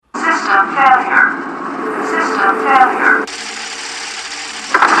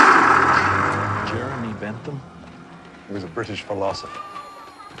Bentham? He was a British philosopher.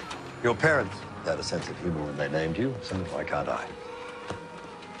 Your parents had a sense of humor when they named you, so why can't I?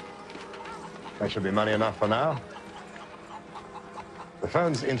 That should be money enough for now. The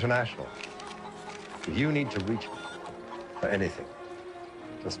phone's international. If you need to reach me for anything,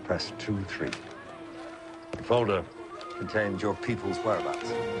 just press 2-3. The folder contains your people's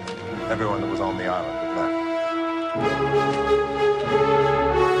whereabouts. Everyone that was on the island had left.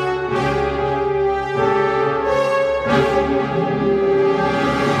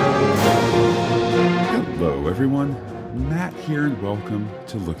 Hello, everyone. Matt here, and welcome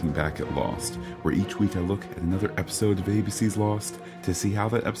to Looking Back at Lost, where each week I look at another episode of ABC's Lost to see how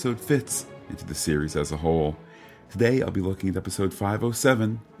that episode fits into the series as a whole. Today I'll be looking at episode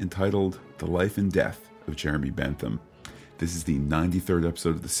 507, entitled The Life and Death of Jeremy Bentham. This is the 93rd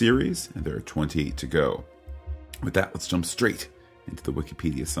episode of the series, and there are 28 to go. With that, let's jump straight into the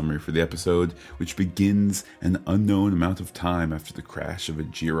Wikipedia summary for the episode, which begins an unknown amount of time after the crash of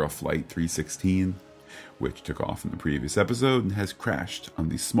Ajira Flight 316, which took off in the previous episode and has crashed on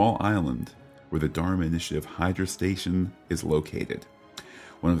the small island where the Dharma Initiative Hydra Station is located.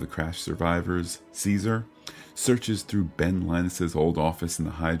 One of the crash survivors, Caesar, searches through Ben Linus's old office in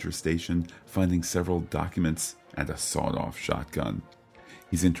the Hydra Station, finding several documents and a sawed-off shotgun.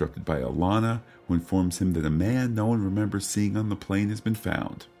 He's interrupted by Alana, who informs him that a man no one remembers seeing on the plane has been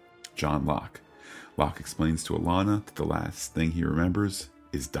found, John Locke. Locke explains to Alana that the last thing he remembers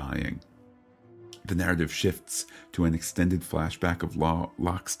is dying. The narrative shifts to an extended flashback of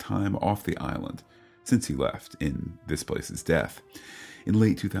Locke's time off the island, since he left in This Place's Death. In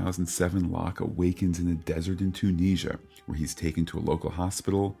late 2007, Locke awakens in a desert in Tunisia, where he's taken to a local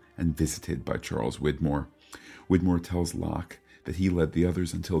hospital and visited by Charles Widmore. Widmore tells Locke that he led the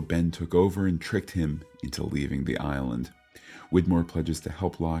others until Ben took over and tricked him into leaving the island. Widmore pledges to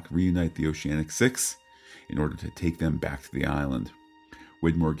help Locke reunite the Oceanic Six in order to take them back to the island.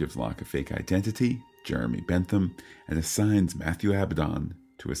 Widmore gives Locke a fake identity, Jeremy Bentham, and assigns Matthew Abaddon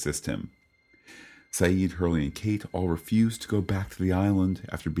to assist him. Saeed, Hurley, and Kate all refuse to go back to the island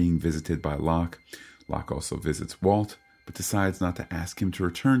after being visited by Locke. Locke also visits Walt, but decides not to ask him to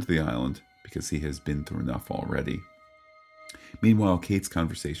return to the island because he has been through enough already. Meanwhile, Kate's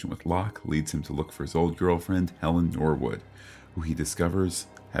conversation with Locke leads him to look for his old girlfriend, Helen Norwood, who he discovers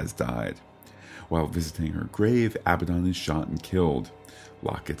has died. While visiting her grave, Abaddon is shot and killed.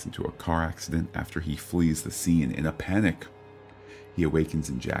 Locke gets into a car accident after he flees the scene in a panic. He awakens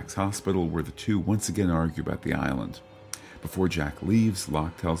in Jack's hospital, where the two once again argue about the island. Before Jack leaves,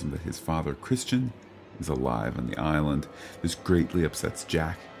 Locke tells him that his father, Christian, is alive on the island. This greatly upsets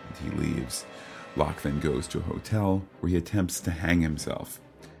Jack, and he leaves. Locke then goes to a hotel, where he attempts to hang himself.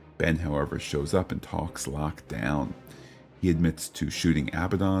 Ben, however, shows up and talks Locke down. He admits to shooting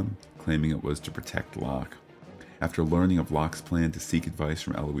Abaddon, claiming it was to protect Locke. After learning of Locke's plan to seek advice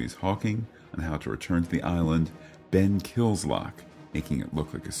from Eloise Hawking on how to return to the island, Ben kills Locke, making it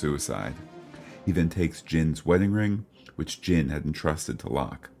look like a suicide. He then takes Jin's wedding ring, which Jin had entrusted to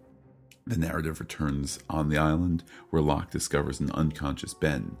Locke. The narrative returns on the island, where Locke discovers an unconscious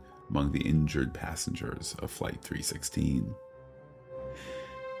Ben among the injured passengers of Flight 316.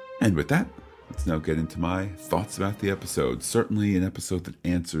 And with that, let's now get into my thoughts about the episode. Certainly an episode that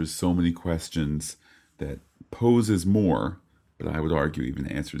answers so many questions, that poses more, but I would argue even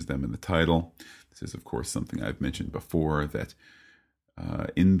answers them in the title. This is, of course, something I've mentioned before, that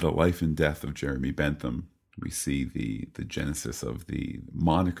in the life and death of Jeremy Bentham, we see the genesis of the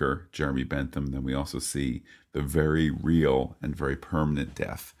moniker Jeremy Bentham. Then we also see the very real and very permanent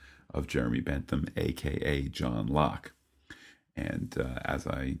death of Jeremy Bentham, a.k.a. John Locke. And as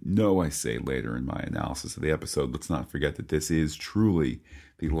I know I say later in my analysis of the episode, let's not forget that this is truly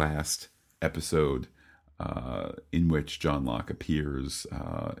the last episode in which John Locke appears,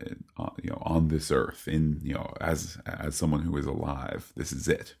 on this earth, as someone who is alive. This is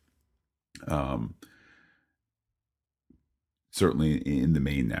it. Certainly in the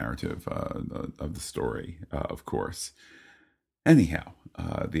main narrative of the story, of course. Anyhow,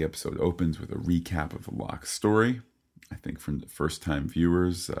 the episode opens with a recap of the Locke story. I think from the first-time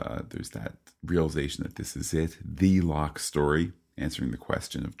viewers, there's that realization that this is it, the Locke story, answering the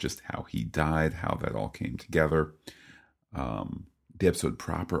question of just how he died, how that all came together. The episode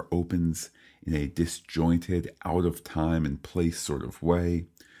proper opens in a disjointed, out of time and place sort of way.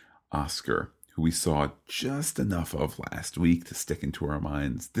 Oscar, who we saw just enough of last week to stick into our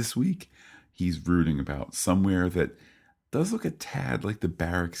minds this week, he's rooting about somewhere that does look a tad like the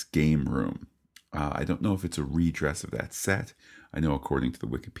barracks game room. I don't know if it's a redress of that set. I know according to the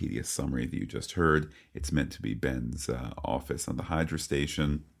Wikipedia summary that you just heard, it's meant to be Ben's office on the Hydra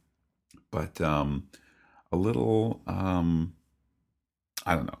Station. But a little, I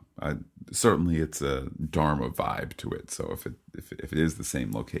don't know. Certainly, it's a Dharma vibe to it. So if it is the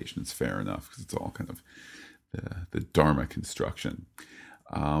same location, it's fair enough because it's all kind of the Dharma construction.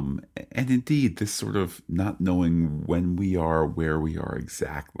 And indeed, this sort of not knowing when we are, where we are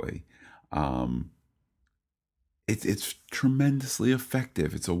exactly, it's tremendously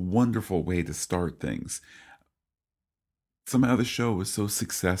effective. It's a wonderful way to start things. Somehow the show was so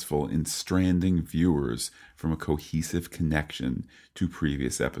successful in stranding viewers from a cohesive connection to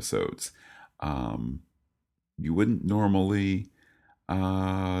previous episodes. You wouldn't normally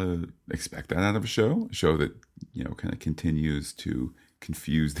expect that out of a show that kind of continues to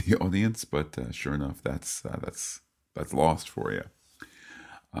confuse the audience, but sure enough, that's Lost for you.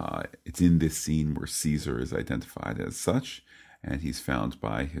 It's in this scene where Caesar is identified as such, and he's found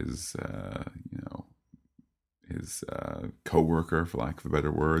by his co-worker, for lack of a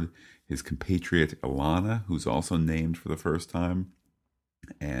better word, his compatriot Ilana, who's also named for the first time.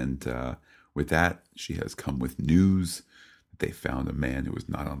 And with that, she has come with news that they found a man who was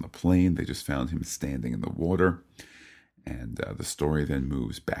not on the plane. They just found him standing in the water. And the story then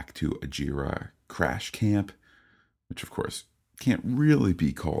moves back to Ajira Crash Camp, which of course can't really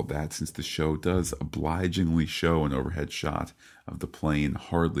be called that since the show does obligingly show an overhead shot of the plane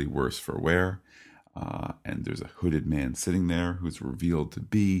hardly worse for wear. And there's a hooded man sitting there who's revealed to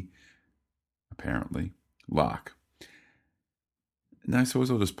be, apparently, Locke. And I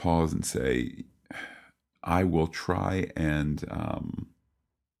suppose I'll just pause and say, I will try and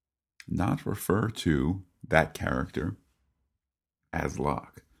not refer to that character as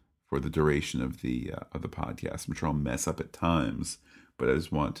Locke for the duration of the podcast. I'm sure I'll mess up at times, but I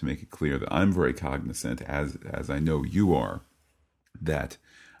just want to make it clear that I'm very cognizant, as I know you are, that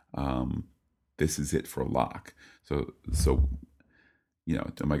this is it for Locke. So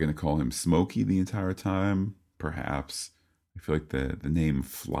am I going to call him Smokey the entire time? Perhaps. I feel like the name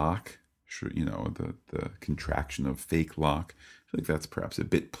Flock, the contraction of fake Locke, I feel like that's perhaps a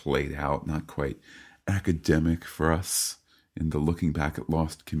bit played out, not quite academic for us in the Looking Back at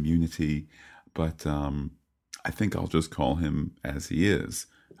Lost community. But I think I'll just call him as he is,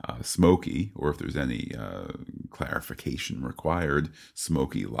 Smokey, or if there's any clarification required,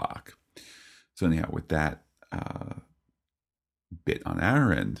 Smokey Locke. So anyhow, with that bit on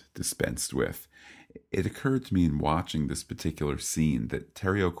our end dispensed with, it occurred to me in watching this particular scene that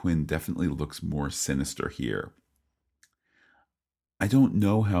Terry O'Quinn definitely looks more sinister here. I don't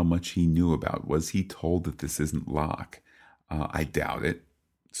know how much he knew about. Was he told that this isn't Locke? I doubt it.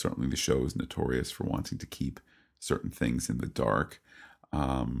 Certainly the show is notorious for wanting to keep certain things in the dark.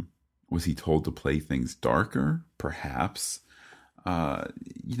 Was he told to play things darker? Perhaps.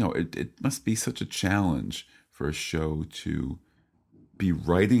 It must be such a challenge for a show to be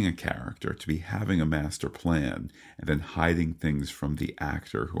writing a character, to be having a master plan, and then hiding things from the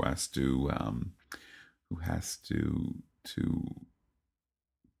actor who has to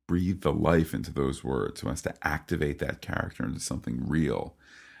breathe the life into those words, who has to activate that character into something real.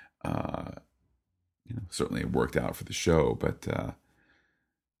 Certainly it worked out for the show, but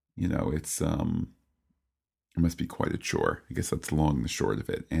it's it must be quite a chore. I guess that's long and the short of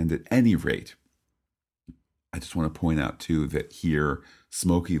it. And at any rate, I just want to point out, too, that here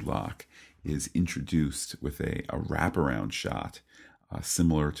Smokey Locke is introduced with a wraparound shot,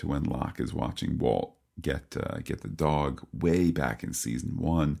 similar to when Locke is watching Walt get the dog way back in season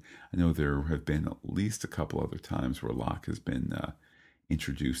 1. I know there have been at least a couple other times where Locke has been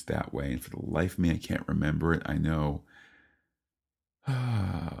introduced that way, and for the life of me, I can't remember it. I know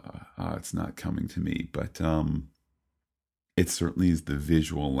it's not coming to me, but it certainly is the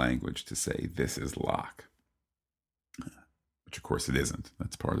visual language to say this is Locke, which of course it isn't.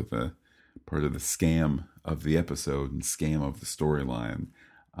 That's part of the scam of the episode and scam of the storyline.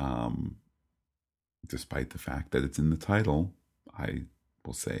 Despite the fact that it's in the title, I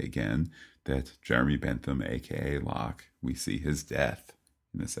will say again that Jeremy Bentham, aka Locke, we see his death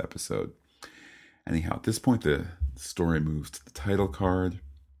in this episode. Anyhow, at this point, the story moves to the title card,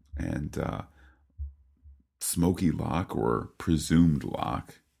 and Smokey Locke, or presumed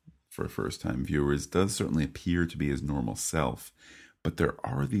Locke for first-time viewers, does certainly appear to be his normal self, but there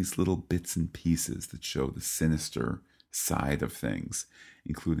are these little bits and pieces that show the sinister side of things,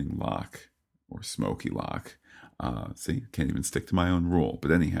 including Locke, or Smokey Locke. See, can't even stick to my own rule.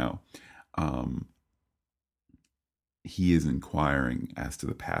 But anyhow, he is inquiring as to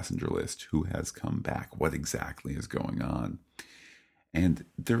the passenger list, who has come back, what exactly is going on. And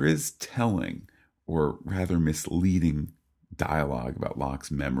there is telling, or rather misleading, dialogue about Locke's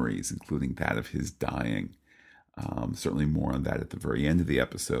memories, including that of his dying. Certainly more on that at the very end of the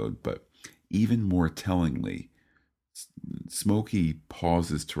episode, but even more tellingly, Smokey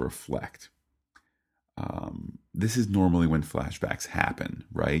pauses to reflect. This is normally when flashbacks happen,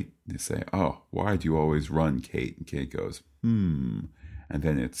 right? They say, "Oh, why do you always run, Kate?" And Kate goes, And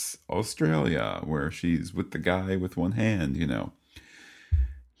then it's Australia, where she's with the guy with one hand,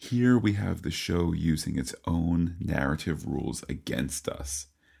 Here we have the show using its own narrative rules against us.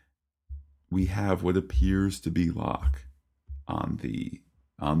 We have what appears to be Locke on the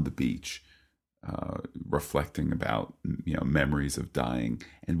beach, reflecting about memories of dying,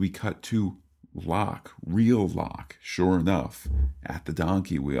 and we cut to Locke, real Locke, sure enough, at the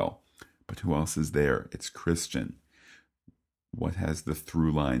donkey wheel. But who else is there? It's Christian. What has the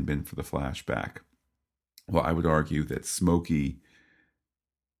through line been for the flashback? Well, I would argue that Smokey,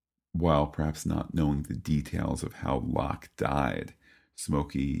 while perhaps not knowing the details of how Locke died,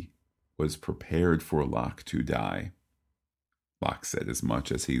 Smokey was prepared for Locke to die. Locke said as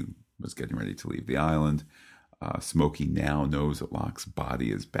much as he was getting ready to leave the island. Smokey now knows that Locke's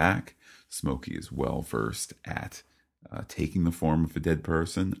body is back. Smokey is well versed at taking the form of a dead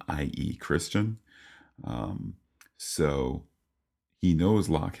person, i.e. Christian. So he knows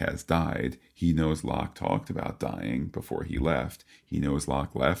Locke has died. He knows Locke talked about dying before he left. He knows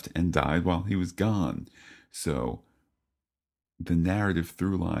Locke left and died while he was gone. So the narrative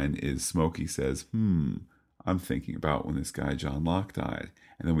through line is Smokey says, I'm thinking about when this guy John Locke died.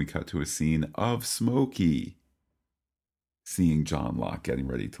 And then we cut to a scene of Smokey seeing John Locke getting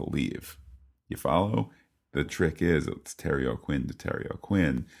ready to leave. You follow? The trick is it's Terry O'Quinn to Terry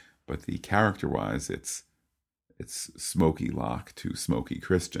O'Quinn, but the character-wise, it's Smokey Locke to Smokey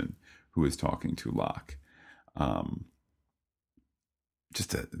Christian, who is talking to Locke.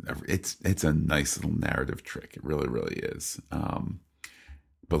 It's a nice little narrative trick. It really, really is.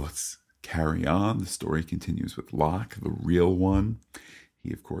 But let's carry on. The story continues with Locke, the real one.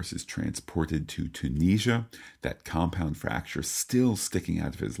 He, of course, is transported to Tunisia, that compound fracture still sticking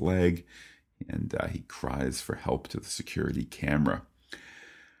out of his leg, and he cries for help to the security camera.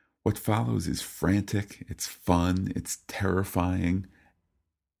 What follows is frantic, it's fun, it's terrifying,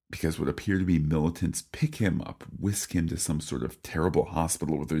 because what appear to be militants pick him up, whisk him to some sort of terrible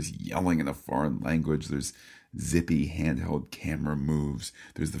hospital where there's yelling in a foreign language, there's zippy handheld camera moves,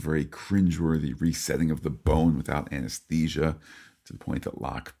 there's the very cringeworthy resetting of the bone without anesthesia, to the point that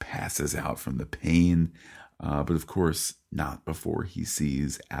Locke passes out from the pain, but of course not before he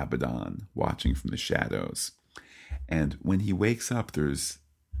sees Abaddon watching from the shadows. And when he wakes up, there's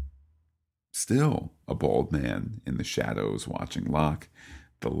still a bald man in the shadows watching Locke.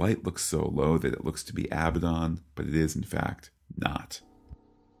 The light looks so low that it looks to be Abaddon, but it is in fact not.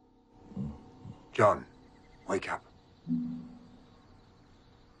 John, wake up.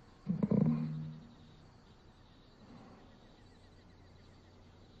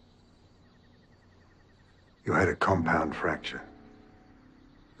 You had a compound fracture.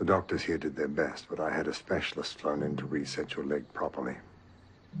 The doctors here did their best, but I had a specialist flown in to reset your leg properly.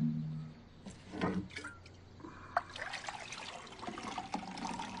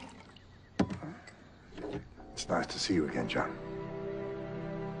 It's nice to see you again, John.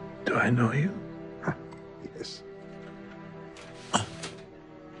 Do I know you? Yes.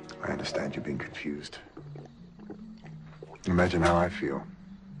 I understand you're being confused. Imagine how I feel.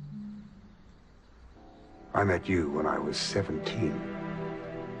 I met you when I was 17.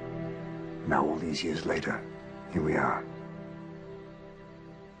 Now, all these years later, here we are.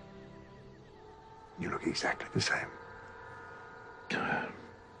 You look exactly the same.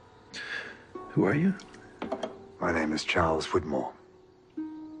 Who are you? My name is Charles Widmore.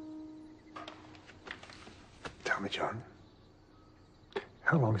 Tell me, John,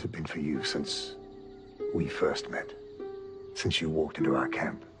 how long has it been for you since we first met? Since you walked into our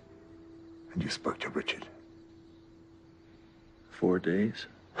camp and you spoke to Richard? 4 days.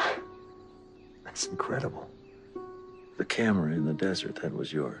 That's incredible. The camera in the desert, that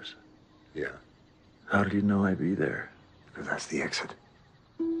was yours. Yeah. How did you know I'd be there? Because that's the exit.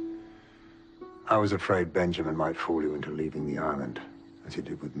 I was afraid Benjamin might fool you into leaving the island, as he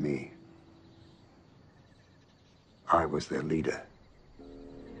did with me. I was their leader.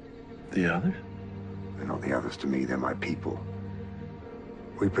 The others? They're not the others to me, they're my people.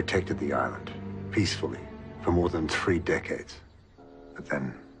 We protected the island, peacefully, for more than 3 decades. But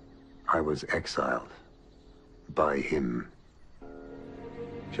then, I was exiled by him,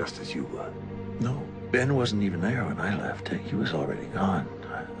 just as you were. No, Ben wasn't even there when I left. He was already gone.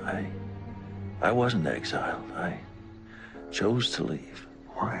 I wasn't exiled. I chose to leave.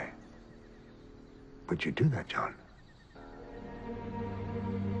 Why would you do that, John?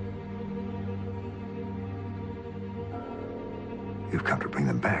 You've come to bring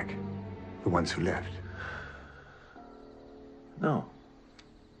them back. The ones who left? No.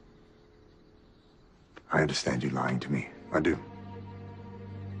 I understand you lying to me. I do.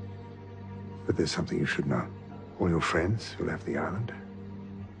 But there's something you should know. All your friends who left the island,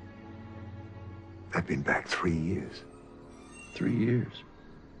 they've been back 3 years. 3 years.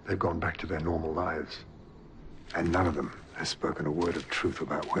 They've gone back to their normal lives. And none of them has spoken a word of truth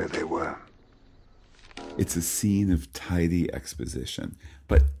about where they were. It's a scene of tidy exposition.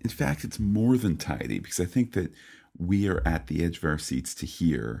 But in fact, it's more than tidy, because I think that we are at the edge of our seats to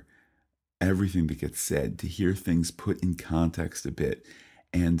hear everything that gets said, to hear things put in context a bit,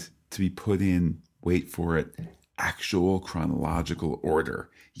 and to be put in, wait for it, actual chronological order.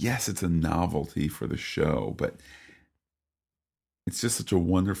 Yes, it's a novelty for the show, but it's just such a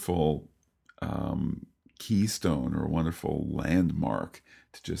wonderful keystone or a wonderful landmark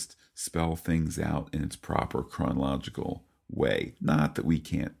to just spell things out in its proper chronological way. Not that we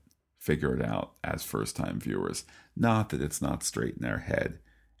can't figure it out as first-time viewers, not that it's not straight in our head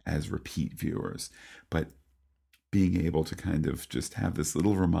as repeat viewers, but being able to kind of just have this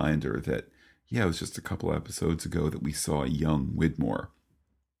little reminder that, yeah, it was just a couple episodes ago that we saw young Widmore.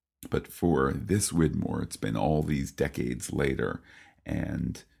 But for this Widmore, it's been all these decades later,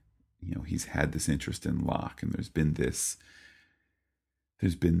 and you know, he's had this interest in Locke, and there's been this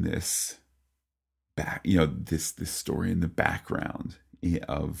back, you know, this story in the background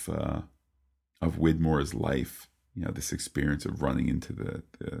of Widmore's life, you know, this experience of running into the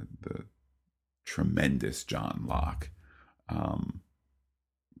tremendous John Locke.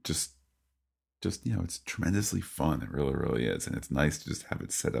 Just you know, it's tremendously fun. It really, really is, and it's nice to just have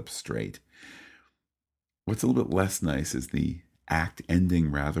it set up straight. What's a little bit less nice is the act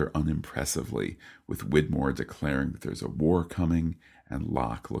ending rather unimpressively, with Widmore declaring that there's a war coming and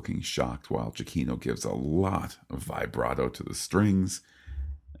Locke looking shocked while Giacchino gives a lot of vibrato to the strings,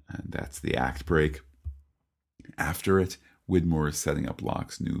 and that's the act break. After it, Widmore is setting up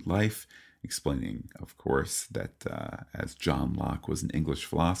Locke's new life, explaining, of course, that as John Locke was an English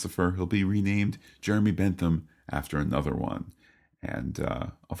philosopher, he'll be renamed Jeremy Bentham after another one. And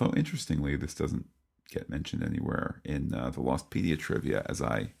although interestingly, this doesn't get mentioned anywhere in the Lostpedia trivia, as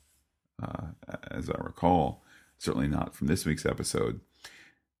I recall, certainly not from this week's episode.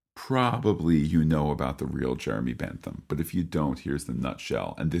 Probably you know about the real Jeremy Bentham, but if you don't, here's the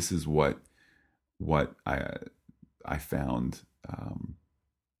nutshell. And this is what I found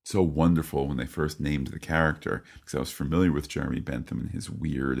so wonderful when they first named the character, because I was familiar with Jeremy Bentham and his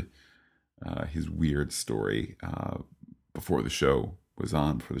weird story before the show was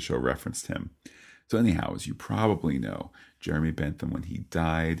on, before the show referenced him. So anyhow, as you probably know, Jeremy Bentham, when he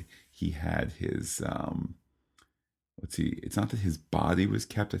died, he had his, it's not that his body was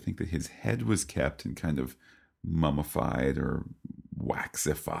kept, I think that his head was kept and kind of mummified or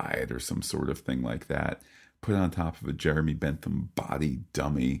waxified or some sort of thing like that, put on top of a Jeremy Bentham body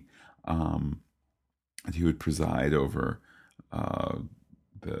dummy, and he would preside over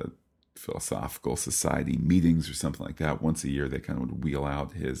the Philosophical Society meetings or something like that. Once a year, they kind of would wheel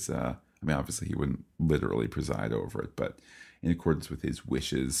out his, obviously he wouldn't literally preside over it, but in accordance with his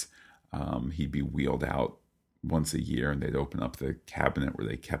wishes, he'd be wheeled out once a year, and they'd open up the cabinet where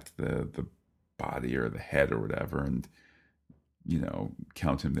they kept the body or the head or whatever, and you know,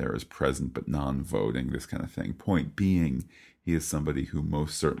 count him there as present but non-voting, this kind of thing. Point being, he is somebody who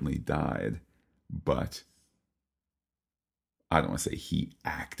most certainly died, but I don't want to say he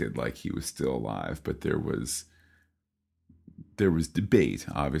acted like he was still alive, but there was debate,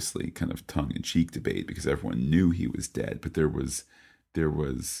 obviously, kind of tongue-in-cheek debate, because everyone knew he was dead, but there was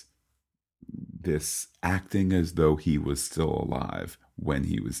this acting as though he was still alive when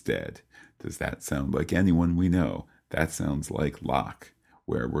he was dead. Does that sound like anyone we know? That sounds like Locke,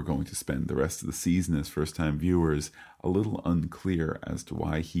 where we're going to spend the rest of the season as first-time viewers a little unclear as to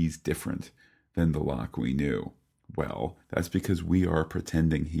why he's different than the Locke we knew. Well, that's because we are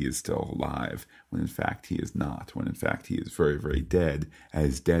pretending he is still alive, when in fact he is not, when in fact he is very, very dead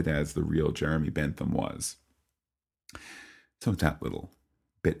as the real Jeremy Bentham was. So that little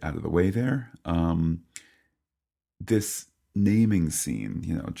bit out of the way there. This naming scene,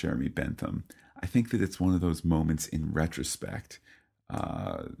 you know, Jeremy Bentham, I think that it's one of those moments in retrospect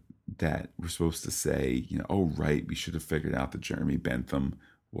that we're supposed to say, you know, oh, right, we should have figured out that Jeremy Bentham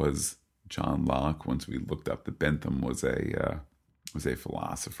was John Locke once we looked up that Bentham was a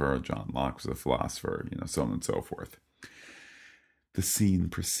philosopher, John Locke was a philosopher, you know, so on and so forth. The scene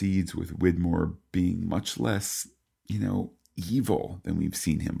proceeds with Widmore being much less, you know, evil than we've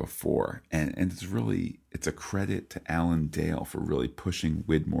seen him before. And it's a credit to Alan Dale for really pushing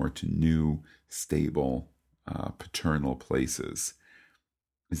Widmore to new, stable, paternal places.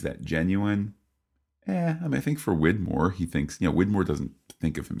 Is that genuine? I mean, I think for Widmore, he thinks, Widmore doesn't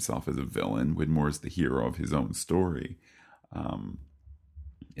think of himself as a villain. Widmore is the hero of his own story.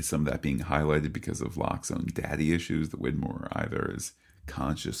 Is some of that being highlighted because of Locke's own daddy issues that Widmore either is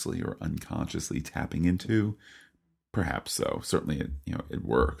consciously or unconsciously tapping into? Perhaps so. Certainly, it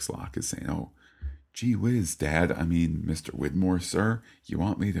works. Locke is saying, "Oh, gee whiz, Dad. I mean, Mr. Widmore, sir, you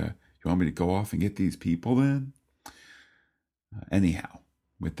want me to go off and get these people then?" Anyhow,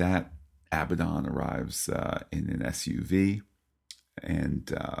 with that, Abaddon arrives in an SUV,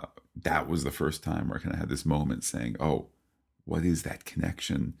 and that was the first time where I kind of had this moment saying, "Oh, what is that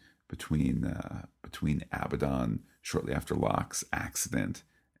connection between Abaddon shortly after Locke's accident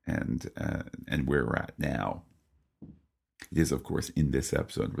and where we're at now?" It is, of course, in this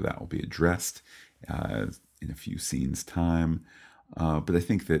episode where that will be addressed in a few scenes' time. But I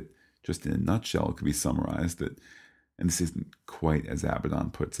think that just in a nutshell, it could be summarized that, and this isn't quite as Abaddon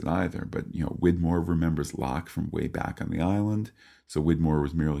puts it either, but, Widmore remembers Locke from way back on the island. So Widmore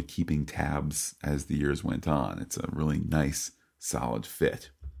was merely keeping tabs as the years went on. It's a really nice, solid fit.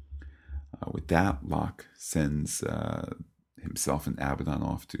 With that, Locke sends himself and Abaddon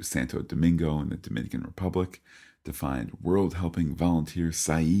off to Santo Domingo in the Dominican Republic to find world-helping volunteer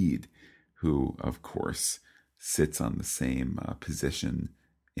Saeed, who, of course, sits on the same position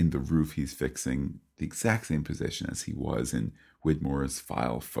in the roof he's fixing, the exact same position as he was in Widmore's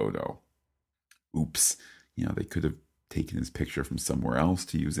file photo. Oops. They could have taken his picture from somewhere else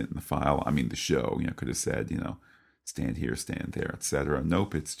to use it in the file. I mean, the show, could have said, stand here, stand there, etc.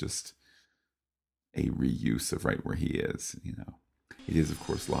 Nope, it's just a reuse of right where he is, It is, of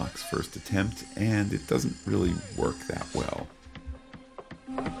course, Locke's first attempt, and it doesn't really work that well.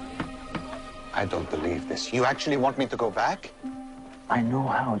 I don't believe this. You actually want me to go back? I know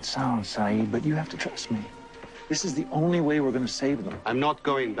how it sounds, Saeed, but you have to trust me. This is the only way we're going to save them. I'm not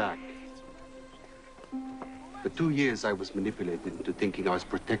going back. For 2 years, I was manipulated into thinking I was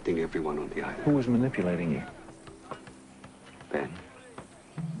protecting everyone on the island. Who was manipulating you? Ben.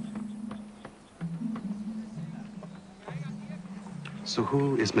 So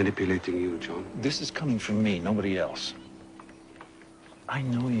who is manipulating you, John? This is coming from me, nobody else. I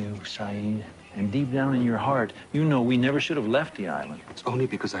know you, Saeed. And deep down in your heart, you know we never should have left the island. It's only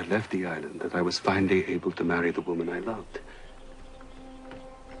because I left the island that I was finally able to marry the woman I loved.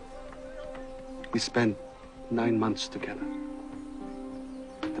 We spent 9 months together.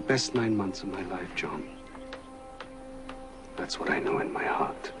 The best 9 months of my life, John. That's what I know in my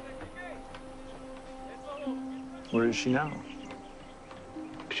heart. Where is she now?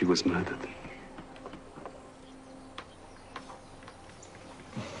 She was murdered.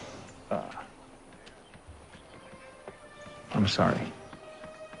 I'm sorry.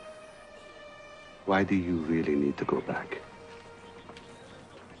 Why do you really need to go back?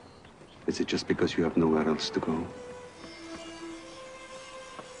 Is it just because you have nowhere else to go?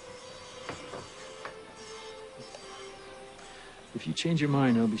 If you change your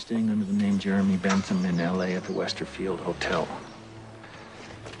mind, I'll be staying under the name Jeremy Bentham in L.A. at the Westerfield Hotel.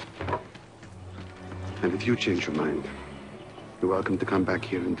 And if you change your mind, you're welcome to come back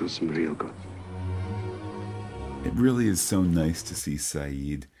here and do some real good. It really is so nice to see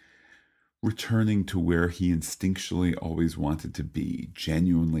Saeed returning to where he instinctually always wanted to be,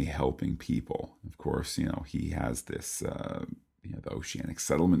 genuinely helping people. Of course, he has this, the Oceanic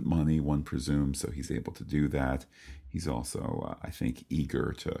settlement money, one presumes, so he's able to do that. He's also, I think,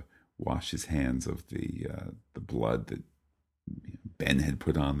 eager to wash his hands of the blood that Ben had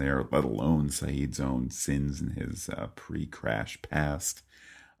put on there, let alone Saeed's own sins in his pre-crash past.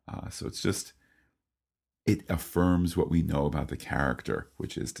 So it's just, it affirms what we know about the character,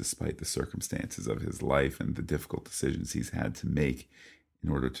 which is, despite the circumstances of his life and the difficult decisions he's had to make in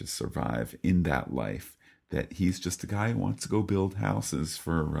order to survive in that life, that he's just a guy who wants to go build houses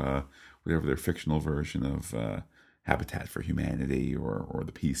for whatever their fictional version of Habitat for Humanity or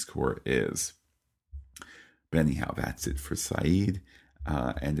the Peace Corps is. But anyhow, that's it for Saeed.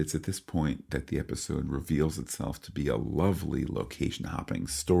 And it's at this point that the episode reveals itself to be a lovely location-hopping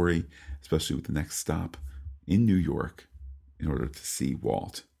story, especially with the next stop in New York in order to see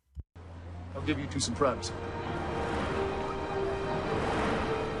Walt. I'll give you two Sopranos.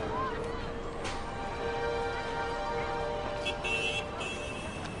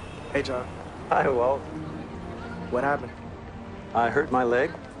 Hey, John. Hi, Walt. What happened? I hurt my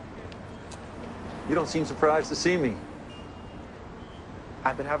leg. You don't seem surprised to see me.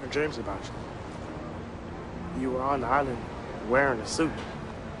 I've been having dreams about you. You were on the island wearing a suit,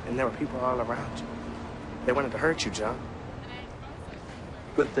 and there were people all around you. They wanted to hurt you, John.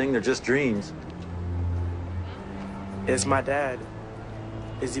 Good thing they're just dreams. It's my dad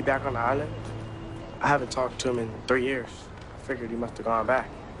Is he back on the island? I haven't talked to him in 3 years. I figured he must have gone back.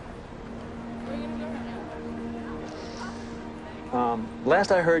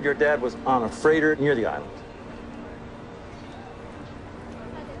 Last I heard, your dad was on a freighter near the island.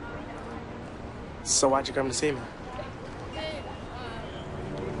 So why'd you come to see me?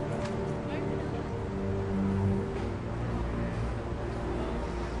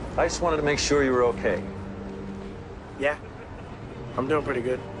 I just wanted to make sure you were okay. Yeah, I'm doing pretty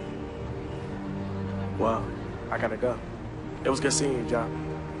good. Well, I gotta go. It was good seeing you,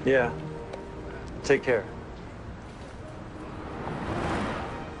 John. Yeah. Take care.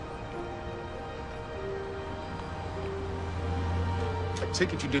 I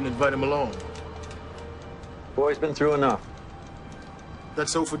take it you didn't invite him along. Boy's been through enough.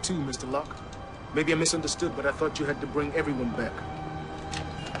 That's so for two, Mr. Locke. Maybe I misunderstood, but I thought you had to bring everyone back.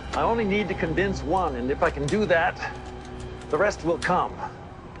 I only need to convince one, and if I can do that, the rest will come.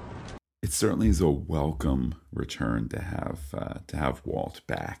 It certainly is a welcome return to have Walt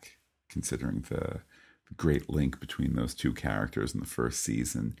back, considering the great link between those two characters in the first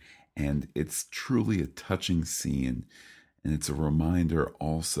season. And it's truly a touching scene, and it's a reminder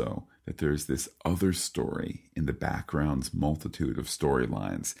also that there's this other story in the background's multitude of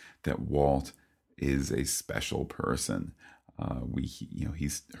storylines, that Walt is a special person.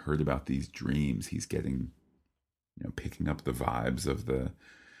 He's heard about these dreams. He's getting, picking up the vibes of the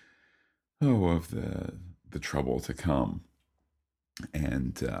trouble to come,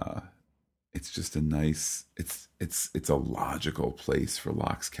 and it's just a nice. It's a logical place for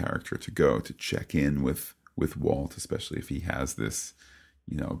Locke's character to go to check in with Walt, especially if he has this,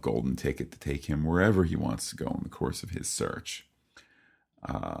 golden ticket to take him wherever he wants to go in the course of his search.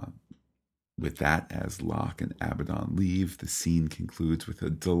 With that, as Locke and Abaddon leave, the scene concludes with a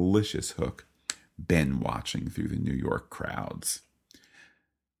delicious hook, Ben watching through the New York crowds.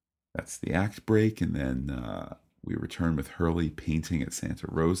 That's the act break, and then we return with Hurley painting at Santa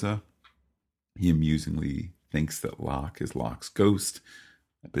Rosa. He amusingly thinks that Locke is Locke's ghost,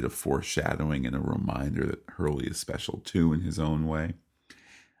 a bit of foreshadowing and a reminder that Hurley is special too in his own way.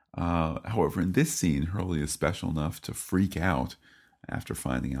 However, in this scene, Hurley is special enough to freak out after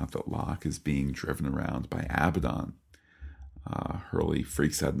finding out that Locke is being driven around by Abaddon. Hurley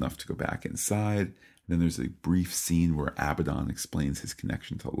freaks out enough to go back inside. Then there's a brief scene where Abaddon explains his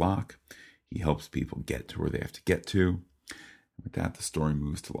connection to Locke. He helps people get to where they have to get to. With that, the story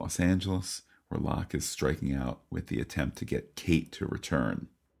moves to Los Angeles, where Locke is striking out with the attempt to get Kate to return.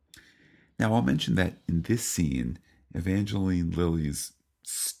 Now, I'll mention that in this scene, Evangeline Lilly's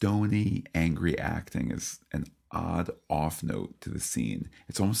stony, angry acting is an odd off note to the scene.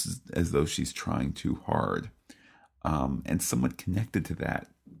 It's almost as though she's trying too hard. And somewhat connected to that,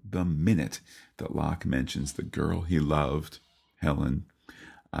 the minute that Locke mentions the girl he loved, Helen,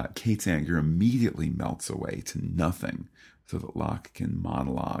 Kate's anger immediately melts away to nothing so that Locke can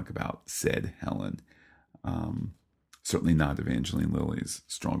monologue about said Helen. Certainly not Evangeline Lilly's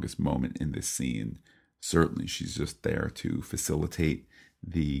strongest moment in this scene. Certainly she's just there to facilitate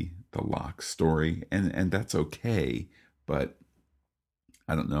the Locke story, and that's okay, but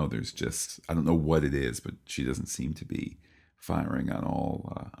I don't know, I don't know what it is, but she doesn't seem to be firing on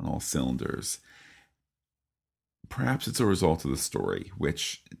all cylinders. Perhaps it's a result of the story,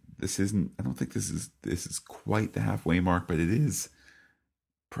 which this isn't. I don't think this is quite the halfway mark, but it is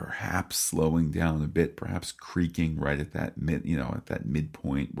perhaps slowing down a bit, perhaps creaking right at that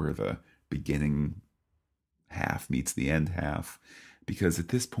midpoint where the beginning half meets the end half. Because at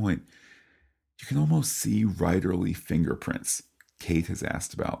this point, you can almost see writerly fingerprints. Kate has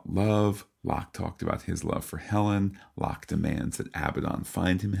asked about love. Locke talked about his love for Helen. Locke demands that Abaddon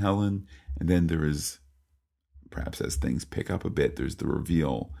find him Helen. And then there is, perhaps as things pick up a bit, there's the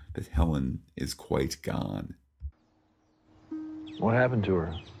reveal that Helen is quite gone. What happened to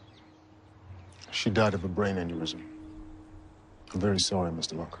her? She died of a brain aneurysm. I'm very sorry,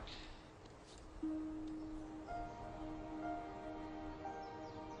 Mr. Locke.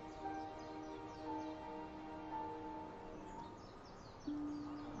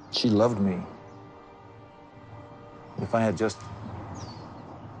 She loved me. If I had just...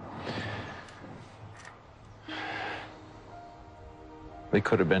 We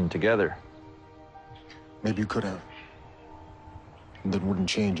could have been together. Maybe you could have. That wouldn't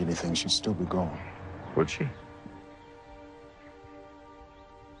change anything. She'd still be gone. Would she?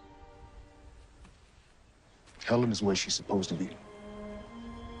 Helen is where she's supposed to be.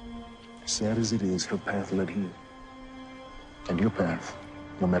 Sad as it is, her path led here. And your path,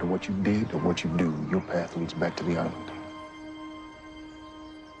 no matter what you did or what you do, your path leads back to the island.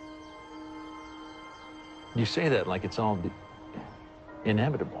 You say that like it's all...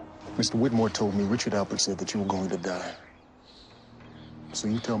 inevitable. Mr. Whitmore told me Richard Alpert said that you were going to die. So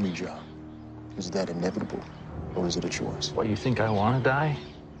you tell me, John, is that inevitable or is it a choice? What, you think I want to die?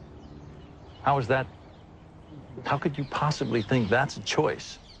 How is that? How could you possibly think that's a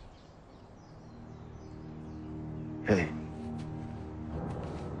choice? Hey,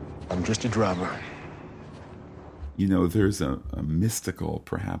 I'm just a driver. You know, there's a mystical,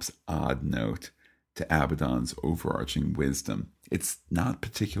 perhaps odd note to Abaddon's overarching wisdom. It's not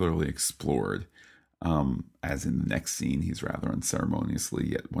particularly explored, as in the next scene, he's rather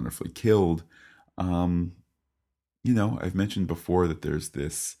unceremoniously yet wonderfully killed. You know, I've mentioned before that there's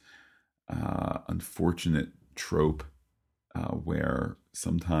this unfortunate trope where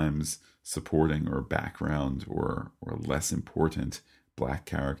sometimes supporting or background or less important black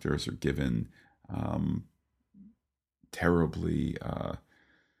characters are given terribly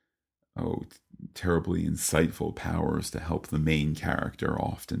insightful powers to help the main character,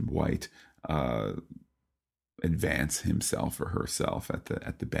 often white, advance himself or herself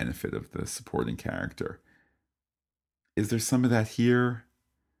at the benefit of the supporting character. Is there some of that here?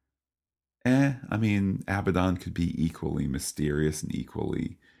 I mean, Abaddon could be equally mysterious and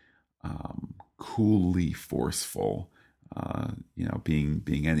equally coolly forceful, you know,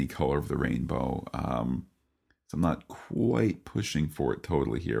 being any color of the rainbow. So I'm not quite pushing for it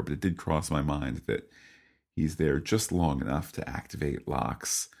totally here, but it did cross my mind that he's there just long enough to activate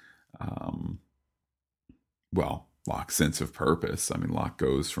Locke's, Locke's sense of purpose. I mean, Locke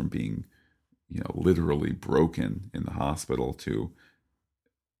goes from being, you know, literally broken in the hospital to,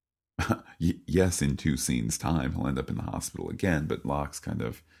 yes, in 2 scenes' time, he'll end up in the hospital again, but Locke's kind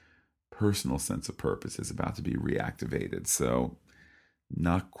of personal sense of purpose is about to be reactivated. So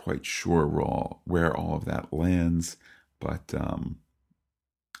not quite sure where all of that lands, but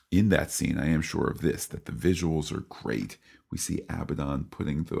in that scene, I am sure of this, that the visuals are great. We see Abaddon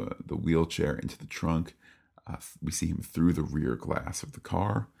putting the wheelchair into the trunk. We see him through the rear glass of the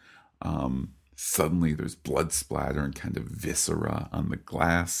car. Suddenly there's blood splatter and kind of viscera on the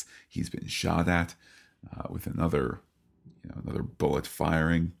glass. He's been shot at with another bullet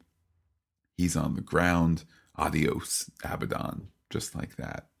firing. He's on the ground. Adios, Abaddon. Just like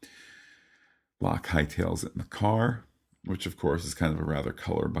that. Locke hightails it in the car, which of course is kind of a rather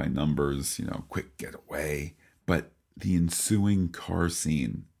color by numbers, you know, quick getaway. But the ensuing car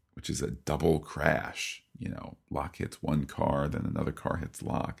scene, which is a double crash, you know, Locke hits one car, then another car hits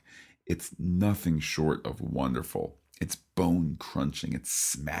Locke. It's nothing short of wonderful. It's bone crunching, it's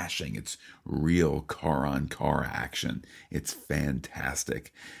smashing, it's real car on car action. It's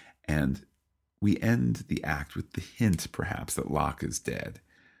fantastic. And we end the act with the hint, perhaps, that Locke is dead.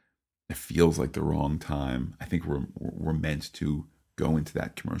 It feels like the wrong time. I think we're meant to go into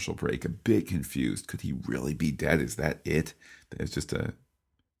that commercial break a bit confused. Could he really be dead? Is that it? It's just a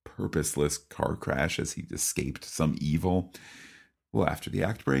purposeless car crash as he'd escaped some evil? Well, after the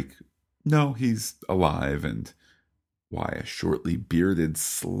act break, no, he's alive, and why, a shortly bearded,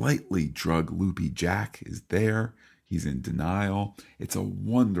 slightly drug-loopy Jack is there. He's in denial. It's a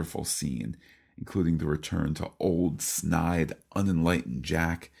wonderful scene, including the return to old, snide, unenlightened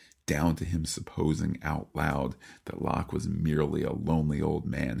Jack, down to him supposing out loud that Locke was merely a lonely old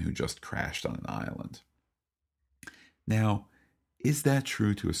man who just crashed on an island. Now, is that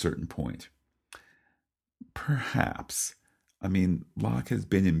true to a certain point? Perhaps. I mean, Locke has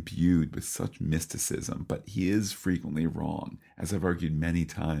been imbued with such mysticism, but he is frequently wrong. As I've argued many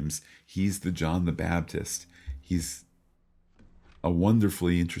times, he's the John the Baptist. He's a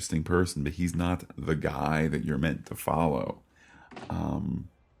wonderfully interesting person, but he's not the guy that you're meant to follow.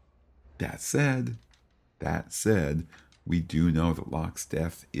 That said, we do know that Locke's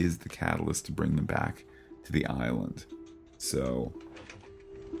death is the catalyst to bring them back to the island. So,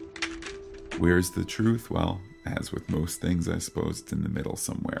 where's the truth? Well, as with most things, I suppose it's in the middle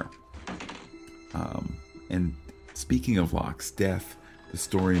somewhere. And speaking of Locke's death, the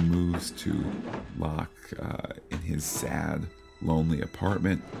story moves to Locke in his sad, lonely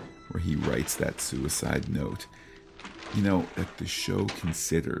apartment where he writes that suicide note. You know, that the show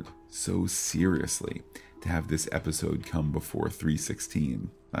considered so seriously to have this episode come before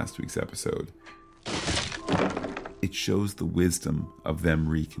 316, last week's episode. It shows the wisdom of them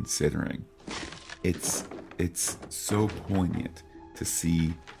reconsidering. It's so poignant to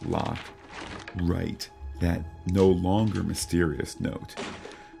see Locke write that no longer mysterious note,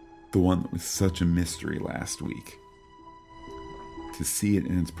 the one that was such a mystery last week. To see it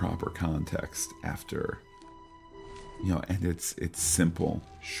in its proper context after, you know, and its simple,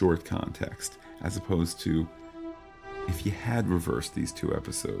 short context, as opposed to if you had reversed these 2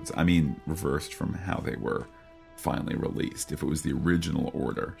 episodes, I mean reversed from how they were finally released, if it was the original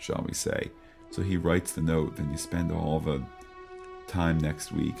order, shall we say. So he writes the note, then you spend all the time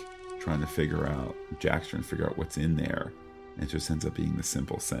next week trying to figure out, Jack's trying to figure out what's in there, and it just ends up being the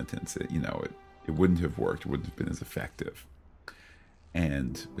simple sentence. It wouldn't have worked, it wouldn't have been as effective.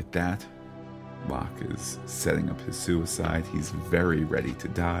 And with that, Locke is setting up his suicide. He's very ready to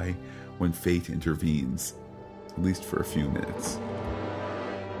die when fate intervenes, at least for a few minutes.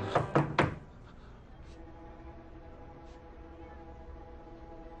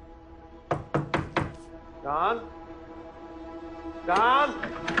 Don? Don?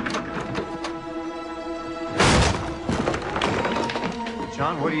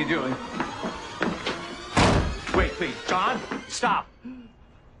 John, what are you doing? Wait, please. John, stop.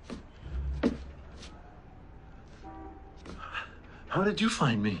 How did you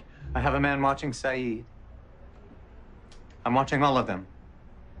find me? I have a man watching Saeed. I'm watching all of them,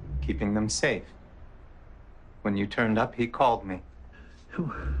 keeping them safe. When you turned up, he called me.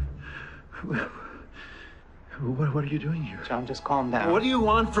 What are you doing here? John, just calm down. What do you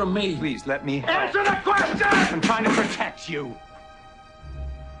want from me? Please, let me help. Answer the question! I'm trying to protect you.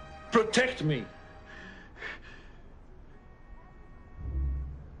 Protect me.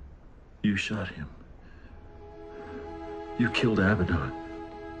 You shot him. You killed Abaddon.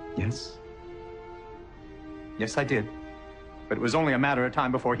 Yes. Yes, I did. But it was only a matter of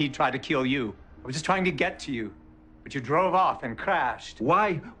time before he tried to kill you. I was just trying to get to you. But you drove off and crashed.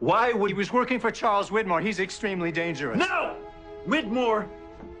 Why? Why would... He was working for Charles Widmore. He's extremely dangerous. No! Widmore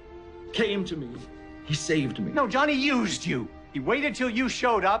came to me. He saved me. No, Johnny used you. He waited till you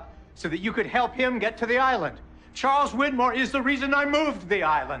showed up so that you could help him get to the island. Charles Widmore is the reason I moved the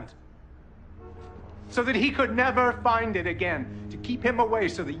island. So that he could never find it again. To keep him away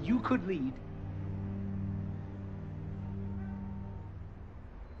so that you could lead.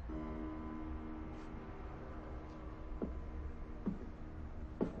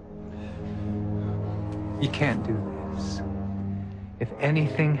 You can't do this. If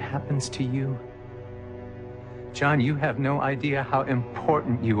anything happens to you, John, you have no idea how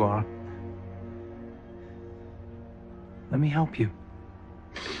important you are. Let me help you.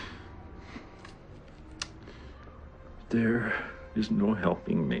 There is no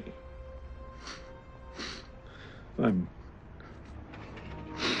helping me. I'm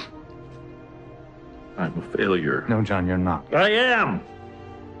a failure. No, John, you're not. I am!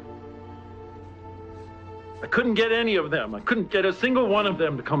 I couldn't get any of them. I couldn't get a single one of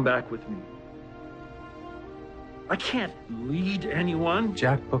them to come back with me. I can't lead anyone.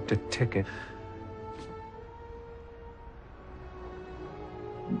 Jack booked a ticket.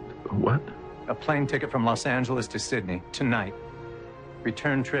 What? A plane ticket from Los Angeles to Sydney, tonight.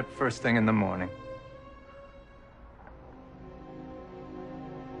 Return trip first thing in the morning.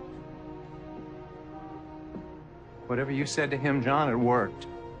 Whatever you said to him, John, it worked.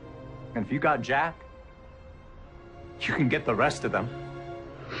 And if you got Jack, you can get the rest of them.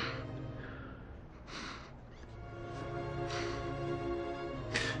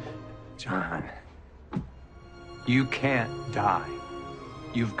 John, you can't die.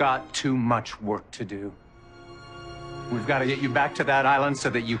 You've got too much work to do. We've got to get you back to that island so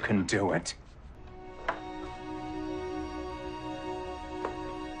that you can do it.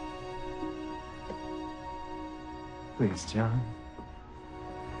 Please, John.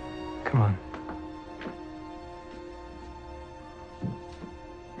 Come on.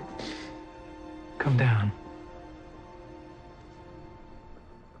 Come down.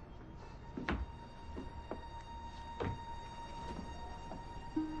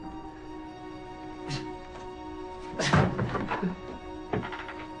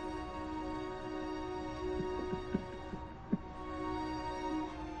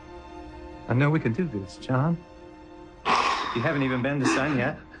 I know we can do this, John. You haven't even been to Sun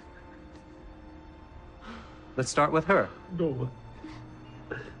yet. Let's start with her. No.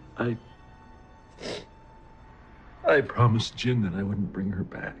 I promised Jin that I wouldn't bring her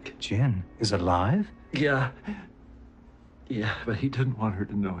back. Jin is alive? Yeah. Yeah, but he didn't want her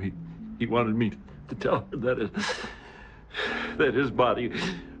to know. He wanted me to tell her that his body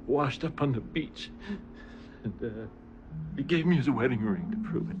washed up on the beach. And he gave me his wedding ring to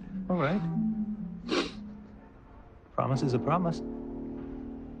prove it. All right. Promise is a promise.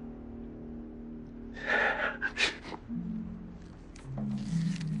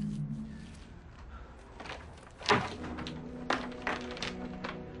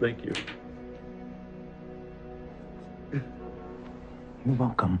 Thank you. You're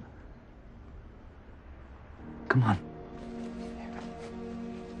welcome. Come on.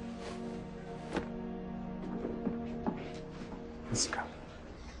 Let's go.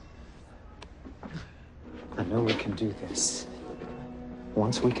 I know we can do this.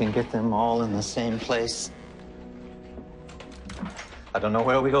 Once we can get them all in the same place. I don't know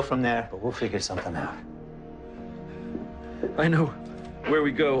where we go from there, but we'll figure something out. I know where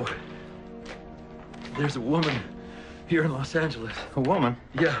we go. There's a woman here in Los Angeles. A woman?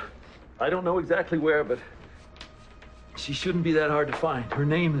 Yeah. I don't know exactly where, but she shouldn't be that hard to find. Her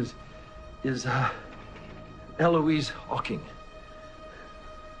name is Eloise Hawking.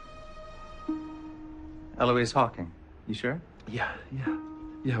 Eloise Hawking. You sure? Yeah.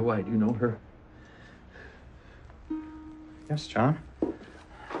 Why? Do you know her? Yes, John.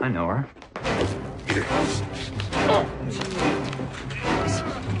 I know her.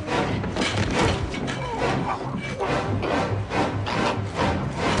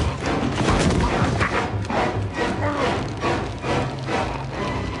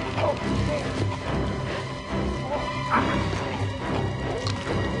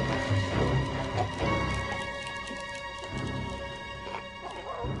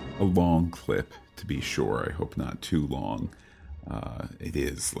 A long clip, to be sure. I hope not too long. It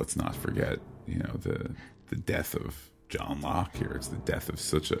is. Let's not forget, the death of John Locke here. It's the death of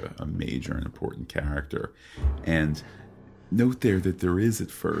such a major and important character. And note there that there is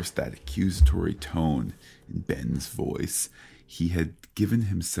at first that accusatory tone in Ben's voice. He had given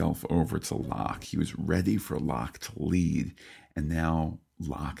himself over to Locke. He was ready for Locke to lead. And now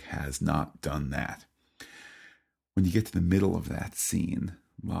Locke has not done that. When you get to the middle of that scene,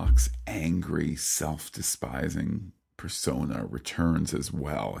 Locke's angry, self-despising persona returns as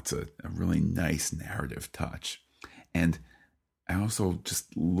well. It's a really nice narrative touch. And I also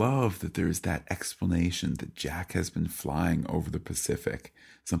just love that there's that explanation that Jack has been flying over the Pacific,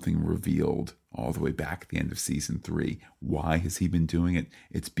 something revealed all the way back at the end of season 3. Why has he been doing it?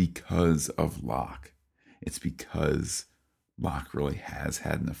 It's because of Locke. It's because Locke really has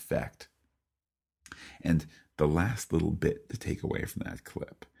had an effect. And the last little bit to take away from that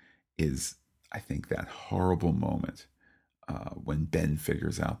clip is, I think, that horrible moment when Ben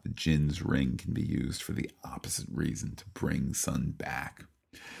figures out that Jin's ring can be used for the opposite reason, to bring Sun back.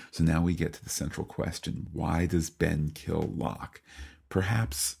 So now we get to the central question. Why does Ben kill Locke?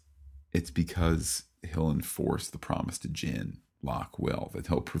 Perhaps it's because he'll enforce the promise to Jin, Locke will, that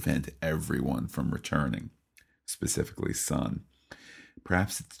he'll prevent everyone from returning, specifically Sun.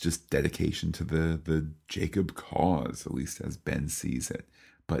 Perhaps it's just dedication to the Jacob cause, at least as Ben sees it.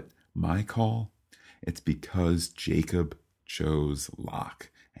 But my call, it's because Jacob chose Locke.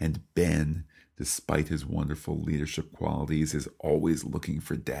 And Ben, despite his wonderful leadership qualities, is always looking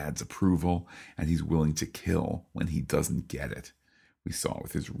for Dad's approval, and he's willing to kill when he doesn't get it. We saw it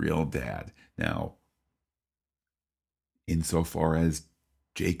with his real dad. Now, insofar as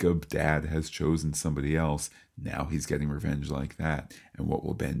Jacob, Dad, has chosen somebody else, now he's getting revenge like that. And what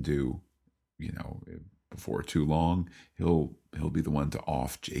will Ben do? Before too long, he'll be the one to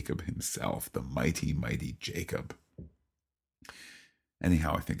off Jacob himself, the mighty, mighty Jacob.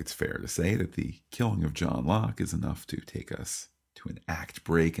 Anyhow, I think it's fair to say that the killing of John Locke is enough to take us to an act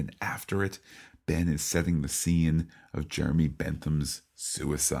break, and after it, Ben is setting the scene of Jeremy Bentham's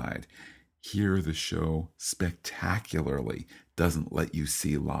suicide. Here, the show spectacularly doesn't let you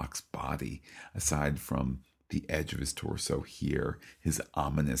see Locke's body, aside from the edge of his torso here, his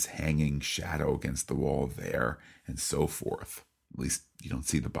ominous hanging shadow against the wall there, and so forth. At least you don't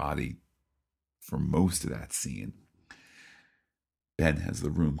see the body for most of that scene. Ben has the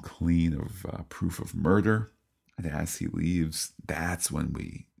room clean of proof of murder, and as he leaves, that's when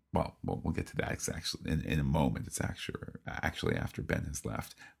we'll get to that actually in a moment. It's actually after Ben has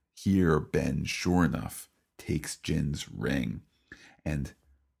left. Here, Ben, sure enough, takes Jin's ring, and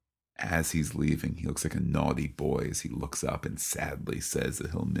as he's leaving, he looks like a naughty boy as he looks up and sadly says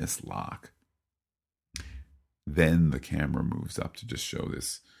that he'll miss Locke. Then the camera moves up to just show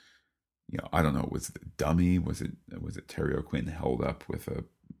this, I don't know, was it a dummy? Was it Terry O'Quinn held up with a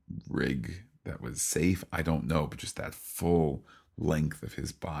rig that was safe? I don't know, but just that full length of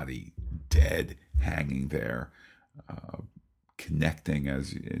his body, dead, hanging there, connecting,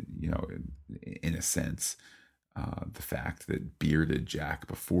 as in a sense, the fact that bearded Jack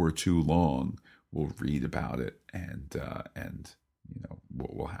before too long will read about it, and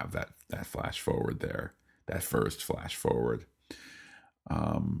we'll have that flash forward there, that first flash forward.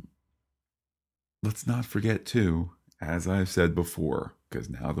 Let's not forget too, as I've said before, because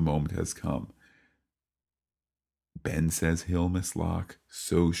now the moment has come. Ben says he'll miss Locke,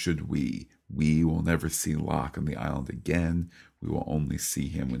 so should we. We will never see Locke on the island again. We will only see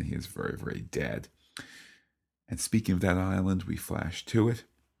him when he is very, very dead. And speaking of that island, we flash to it.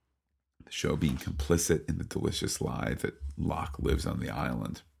 The show being complicit in the delicious lie that Locke lives on the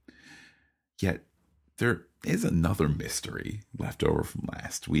island. Yet, there is another mystery left over from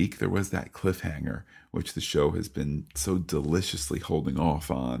last week. There was that cliffhanger, which the show has been so deliciously holding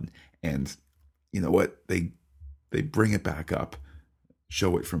off on. And you know what? They bring it back up,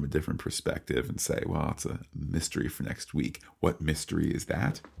 show it from a different perspective, and say, well, it's a mystery for next week. What mystery is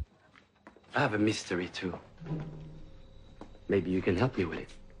that? I have a mystery, too. Maybe you can help me with it.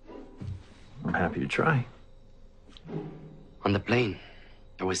 I'm happy to try. On the plane,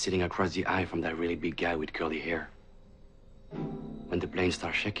 I was sitting across the aisle from that really big guy with curly hair. When the plane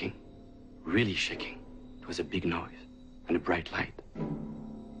started shaking, really shaking, it was a big noise and a bright light.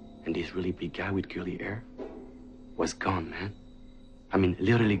 And this really big guy with curly hair was gone, man. I mean,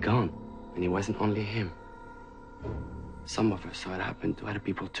 literally gone. And it wasn't only him. Some of us saw it happen to other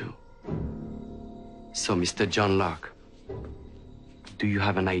people, too. So, Mr. John Locke, do you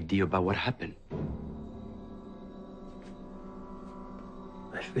have an idea about what happened?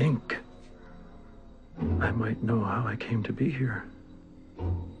 I think I might know how I came to be here.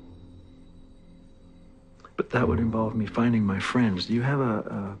 But that would involve me finding my friends. Do you have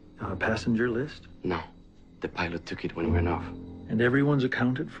a passenger list? No. The pilot took it when we went off. And everyone's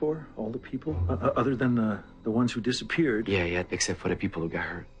accounted for? All the people? Other than the ones who disappeared? Yeah, except for the people who got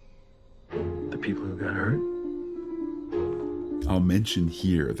hurt. The people who got hurt? I'll mention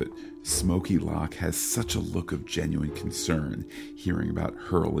here that Smokey Locke has such a look of genuine concern hearing about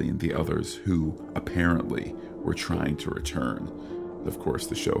Hurley and the others who, apparently, were trying to return. Of course,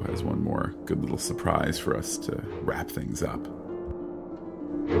 the show has one more good little surprise for us to wrap things up.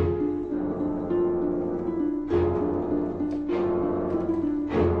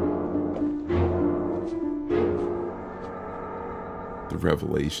 The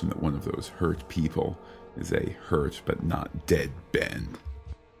revelation that one of those hurt people is a hurt but not dead Ben.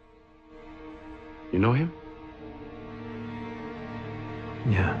 You know him?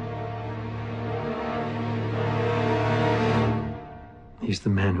 Yeah. He's the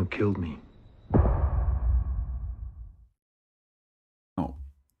man who killed me. Oh,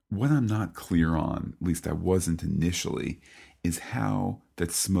 what I'm not clear on, at least I wasn't initially, is how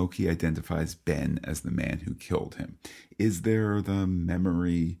that Smokey identifies Ben as the man who killed him. Is there the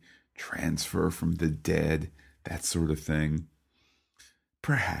memory transfer from the dead, that sort of thing?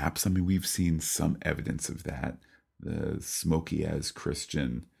 Perhaps. I mean, we've seen some evidence of that. The Smokey as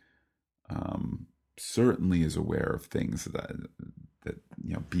Christian certainly is aware of things that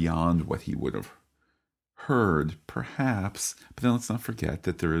you know, beyond what he would have heard, perhaps. But then let's not forget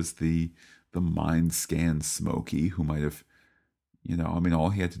that there is the mind scan Smokey, who might have, you know, I mean, all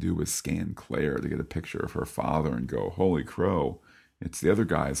he had to do was scan Claire to get a picture of her father and go, holy crow, it's the other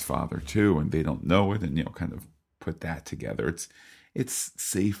guy's father too, and they don't know it, and, you know, kind of put that together. It's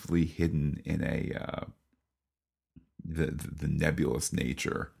safely hidden in the nebulous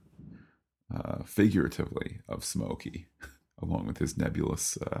nature, figuratively, of Smokey, along with his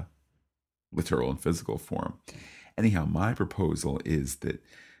nebulous literal and physical form. Anyhow, my proposal is that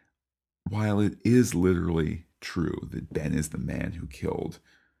while it is literally true that Ben is the man who killed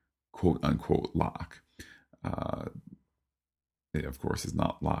quote-unquote Locke, it, of course, is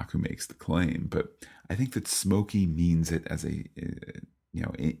not Locke who makes the claim, but I think that Smokey means it as a, you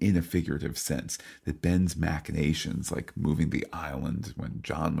know, in a figurative sense, that Ben's machinations, like moving the island when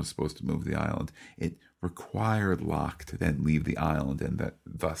John was supposed to move the island, it required Locke to then leave the island and that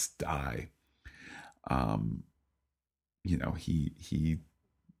thus die. You know, he,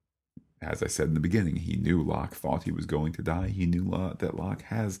 as I said in the beginning, he knew Locke thought he was going to die. He knew that Locke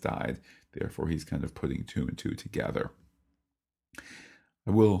has died. Therefore, he's kind of putting two and two together.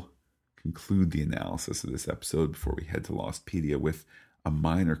 I will conclude the analysis of this episode before we head to Lostpedia with a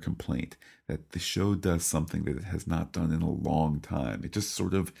minor complaint that the show does something that it has not done in a long time. It just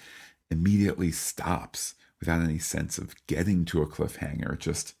sort of immediately stops without any sense of getting to a cliffhanger. It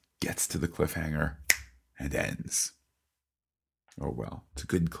just gets to the cliffhanger and ends. Oh well, it's a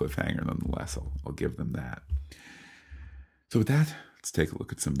good cliffhanger nonetheless. I'll give them that. So with that, let's take a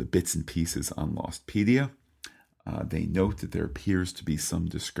look at some of the bits and pieces on Lostpedia. They note that there appears to be some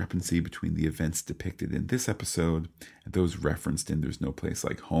discrepancy between the events depicted in this episode and those referenced in There's No Place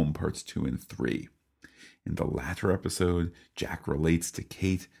Like Home Parts 2 and 3. In the latter episode, Jack relates to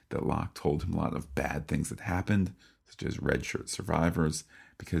Kate that Locke told him a lot of bad things that happened, such as red shirt survivors,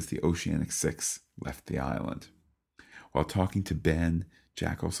 because the Oceanic Six left the island. While talking to Ben,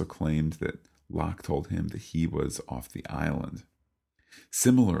 Jack also claimed that Locke told him that he was off the island.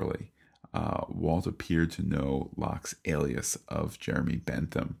 Similarly, Walt appeared to know Locke's alias of Jeremy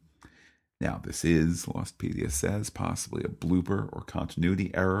Bentham. Now, this is, Lostpedia says, possibly a blooper or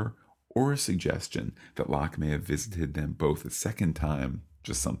continuity error, or a suggestion that Locke may have visited them both a second time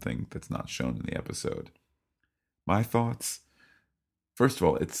just something that's not shown in the episode. My thoughts? First of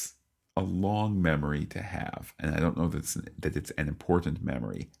all, it's a long memory to have, and I don't know that it's an important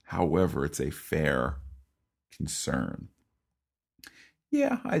memory. However, it's a fair concern.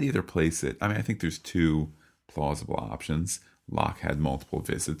 Yeah, I'd either place it. I mean, I think there's two plausible options. Locke had multiple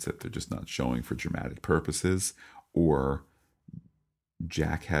visits that they're just not showing for dramatic purposes, or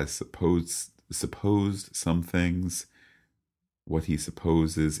Jack has supposed some things. What he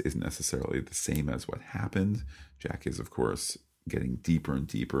supposes isn't necessarily the same as what happened. Jack is, of course, getting deeper and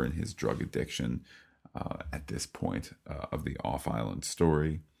deeper in his drug addiction at this point of the off-island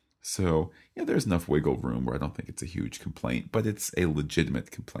story. So, yeah, there's enough wiggle room where I don't think it's a huge complaint, but it's a legitimate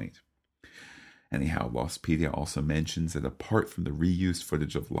complaint. Anyhow, Lostpedia also mentions that apart from the reused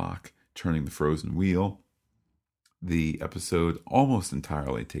footage of Locke turning the frozen wheel, the episode almost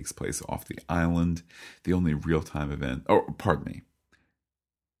entirely takes place off the island. The only real-time event... Oh, pardon me.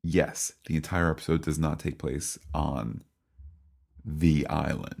 Yes, the entire episode does not take place on the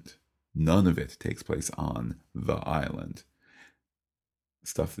island. None of it takes place on the island.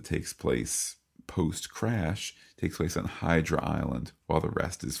 Stuff that takes place post-crash takes place on Hydra Island, while the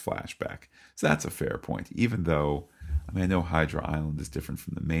rest is flashback. So that's a fair point. Even though, I mean, I know Hydra Island is different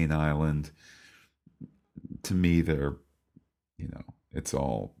from the main island. To me, they're, it's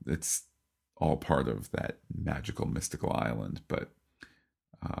all part of that magical, mystical island. But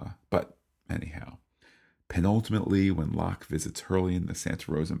anyhow, penultimately, when Locke visits Hurley in the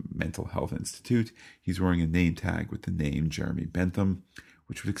Santa Rosa Mental Health Institute, he's wearing a name tag with the name Jeremy Bentham,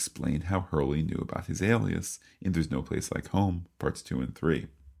 which would explain how Hurley knew about his alias in There's No Place Like Home, parts 2 and 3.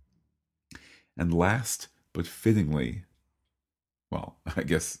 And last, but fittingly, well, I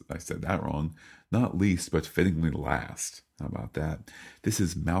guess I said that wrong, not least, but fittingly last. How about that? This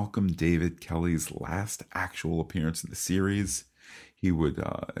is Malcolm David Kelly's last actual appearance in the series. He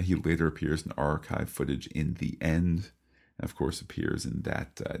later appears in archive footage in The End, and of course appears in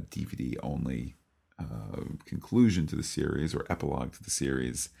that DVD-only conclusion to the series, or epilogue to the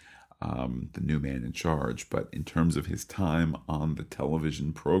series, The New Man in Charge. But in terms of his time on the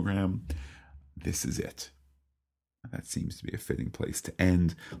television program, this is it. That seems to be a fitting place to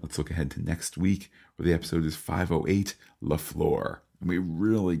end. Let's look ahead to next week, where the episode is 508, La Flor. And we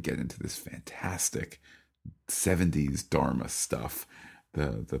really get into this fantastic 70s Dharma stuff,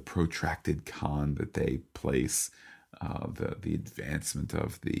 the protracted con that they place, the advancement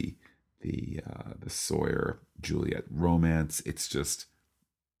of the Sawyer-Juliet romance. It's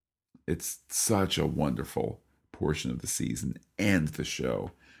such a wonderful portion of the season and the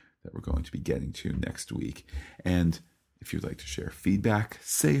show that we're going to be getting to next week. And if you'd like to share feedback,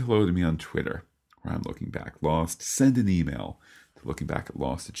 say hello to me on Twitter, where I'm Looking Back Lost. Send an email to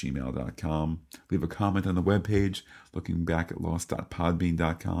lookingbackatlost@gmail.com. Leave a comment on the webpage,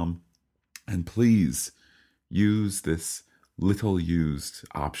 lookingbackatlost.podbean.com. And please use this little used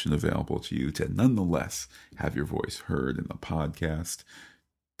option available to you to nonetheless have your voice heard in the podcast.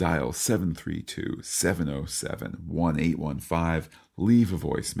 Dial 732-707-1815. Leave a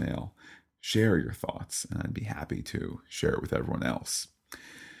voicemail. Share your thoughts, and I'd be happy to share it with everyone else.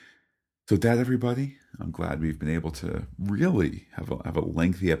 So that, everybody, I'm glad we've been able to really have a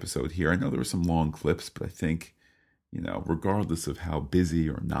lengthy episode here. I know there were some long clips, but I think, regardless of how busy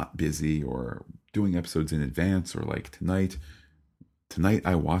or not busy, or doing episodes in advance, or like tonight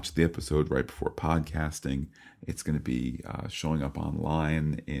I watched the episode right before podcasting. It's going to be showing up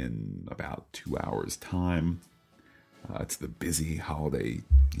online in about 2 hours' time. It's the busy holiday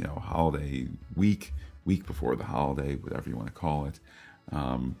week before the holiday, whatever you want to call it.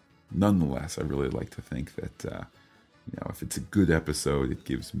 Nonetheless, I really like to think that, if it's a good episode, it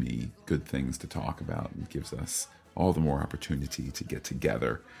gives me good things to talk about and gives us all the more opportunity to get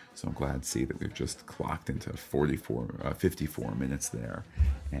together. So I'm glad to see that we've just clocked into 54 minutes there.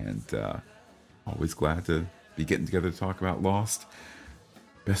 And always glad to be getting together to talk about Lost.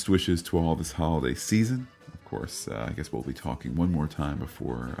 Best wishes to all this holiday season. Of course, I guess we'll be talking one more time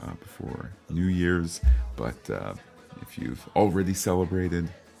before New Year's. But if you've already celebrated,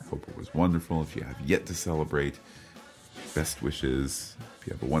 I hope it was wonderful. If you have yet to celebrate, best wishes. If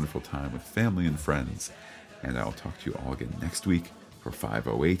you have a wonderful time with family and friends. And I'll talk to you all again next week for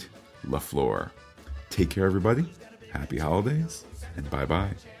 508 La Flor. Take care, everybody. Happy holidays, and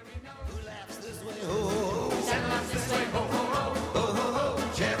bye-bye.